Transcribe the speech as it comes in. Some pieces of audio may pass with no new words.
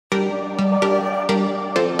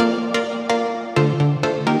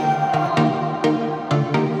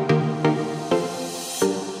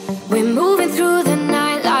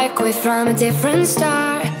from a different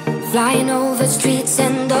star, flying over streets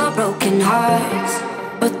and the broken hearts.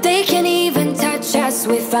 But they can't even touch us,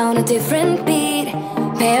 we found a different beat.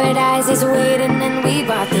 Paradise is waiting and we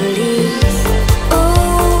bought the leaves.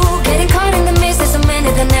 Ooh, getting caught in the mist, there's so many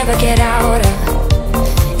that never get out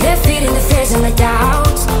of. They're feeding the fears and the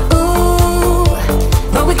doubts. Ooh,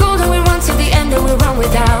 but we go and we run to the end and we run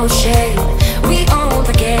without shame. We own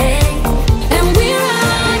the game, and we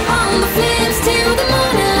ride on the flames till the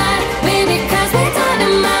morning light. Baby, 'cause we're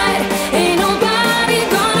dynamite. Ain't nobody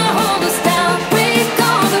gonna hold us down. Break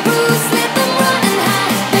all the rules, let them run and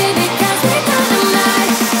hide. Baby, 'cause we're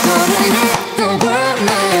dynamite. Gonna let the world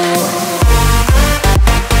know.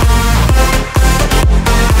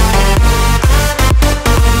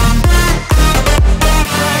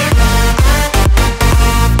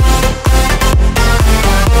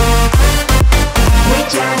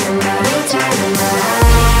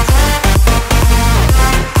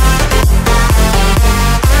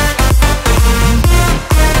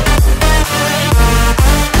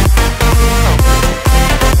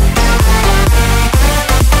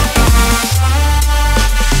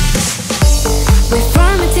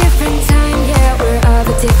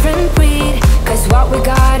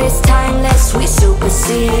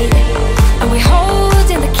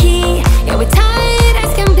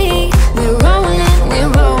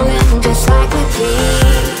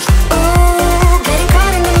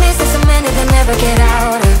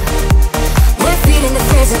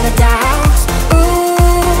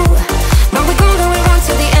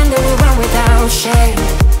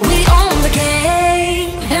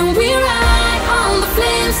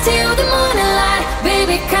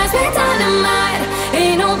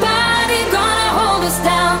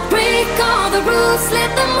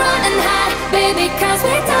 Let them run and hide, baby, 'cause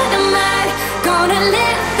we're dynamite. Gonna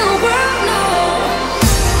let the world know.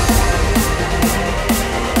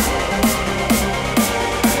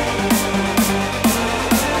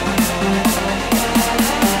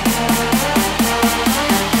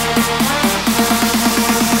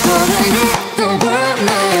 Gonna let the world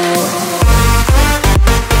know.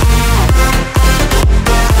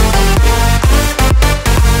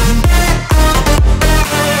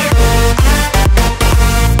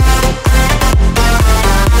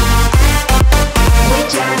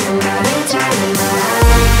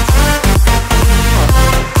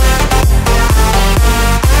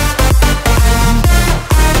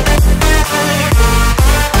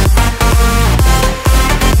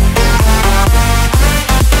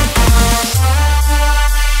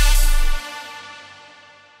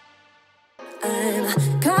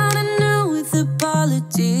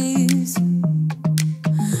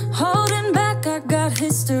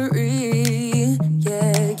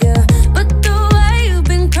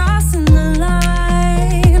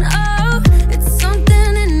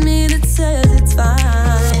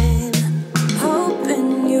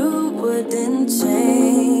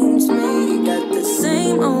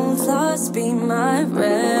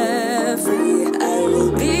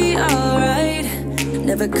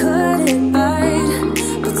 Never cut it right,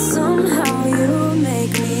 but somehow you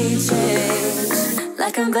make me change.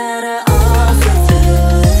 Like I'm better off with you.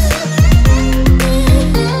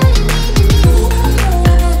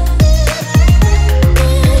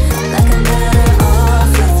 Like I'm better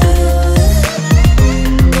off with you.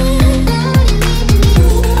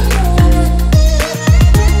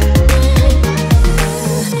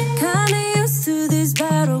 Kinda used to these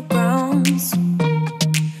battlegrounds.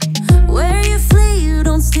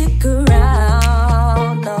 Stick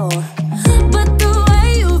around, no. But the way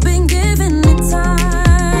you've been giving me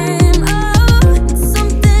time, oh,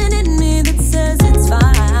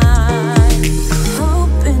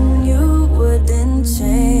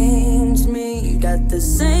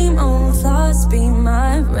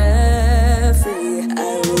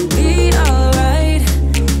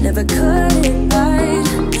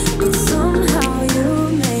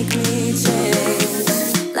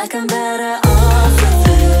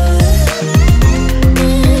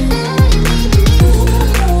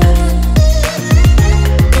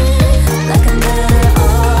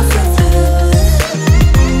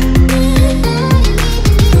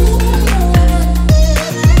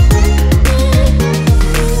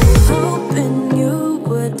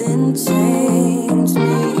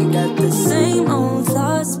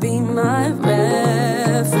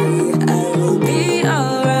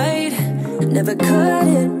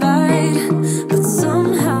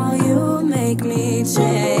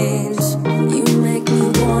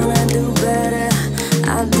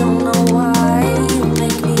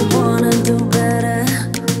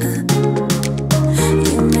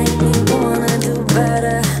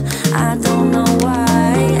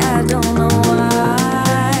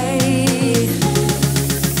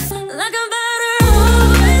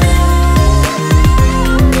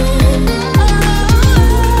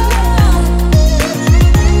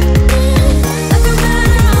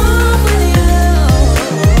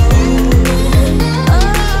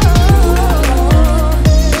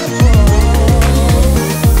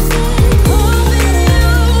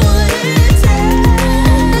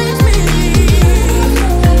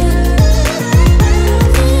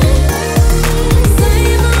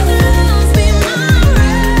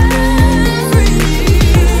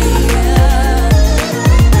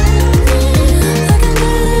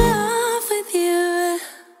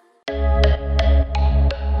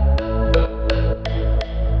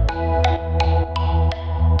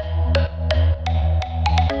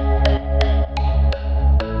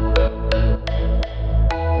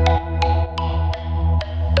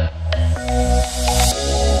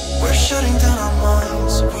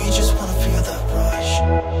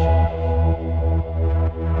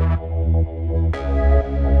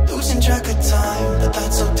 time, but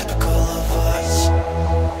that's so typical of us.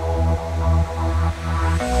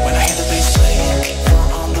 When I hear the bass playing,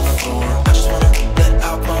 feet on the floor, I just wanna let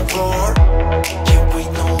out my roar.